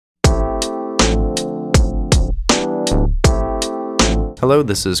Hello,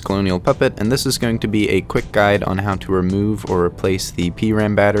 this is Colonial Puppet, and this is going to be a quick guide on how to remove or replace the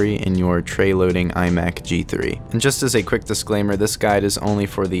PRAM battery in your tray-loading iMac G3. And just as a quick disclaimer, this guide is only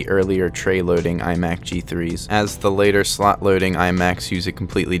for the earlier tray-loading iMac G3s, as the later slot-loading iMacs use a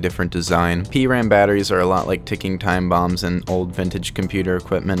completely different design. PRAM batteries are a lot like ticking time bombs in old vintage computer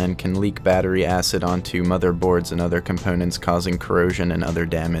equipment and can leak battery acid onto motherboards and other components, causing corrosion and other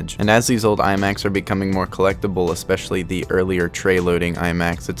damage. And as these old iMacs are becoming more collectible, especially the earlier tray-loading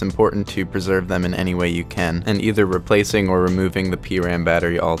iMacs, it's important to preserve them in any way you can, and either replacing or removing the PRAM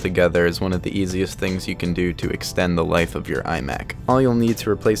battery altogether is one of the easiest things you can do to extend the life of your iMac. All you'll need to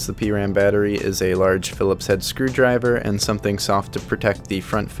replace the PRAM battery is a large Phillips head screwdriver and something soft to protect the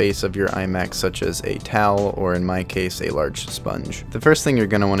front face of your iMac, such as a towel or, in my case, a large sponge. The first thing you're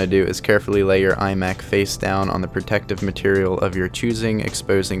going to want to do is carefully lay your iMac face down on the protective material of your choosing,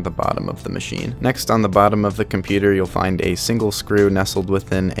 exposing the bottom of the machine. Next, on the bottom of the computer, you'll find a single screw nestled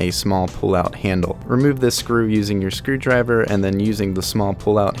within a small pull-out handle. Remove this screw using your screwdriver, and then using the small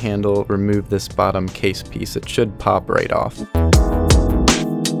pull-out handle, remove this bottom case piece. It should pop right off.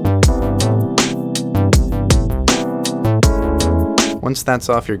 Once that's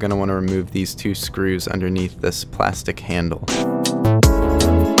off, you're going to want to remove these two screws underneath this plastic handle.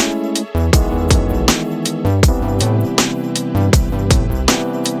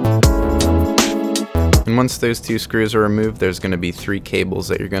 And once those two screws are removed, there's going to be three cables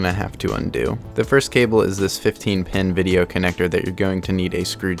that you're going to have to undo. The first cable is this 15-pin video connector that you're going to need a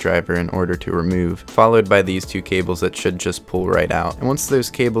screwdriver in order to remove, followed by these two cables that should just pull right out. And once those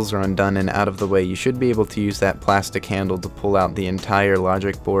cables are undone and out of the way, you should be able to use that plastic handle to pull out the entire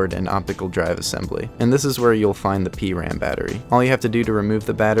logic board and optical drive assembly. And this is where you'll find the PRAM battery. All you have to do to remove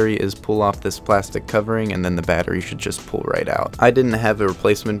the battery is pull off this plastic covering, and then the battery should just pull right out. I didn't have a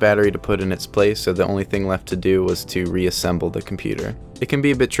replacement battery to put in its place, so the only thing left to do was to reassemble the computer. It can be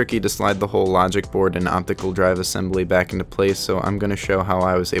a bit tricky to slide the whole logic board and optical drive assembly back into place, so I'm going to show how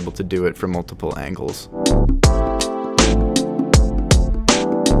I was able to do it from multiple angles.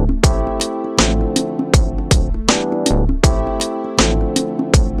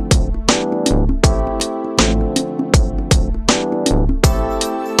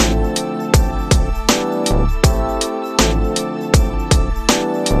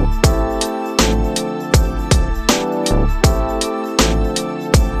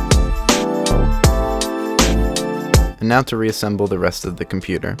 And now to reassemble the rest of the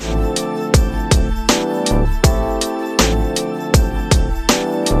computer.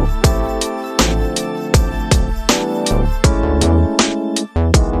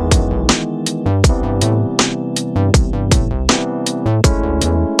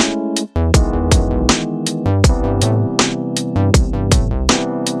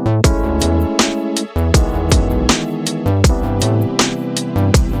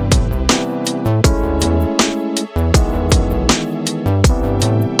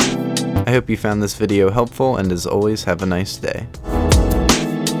 I hope you found this video helpful, and as always, have a nice day.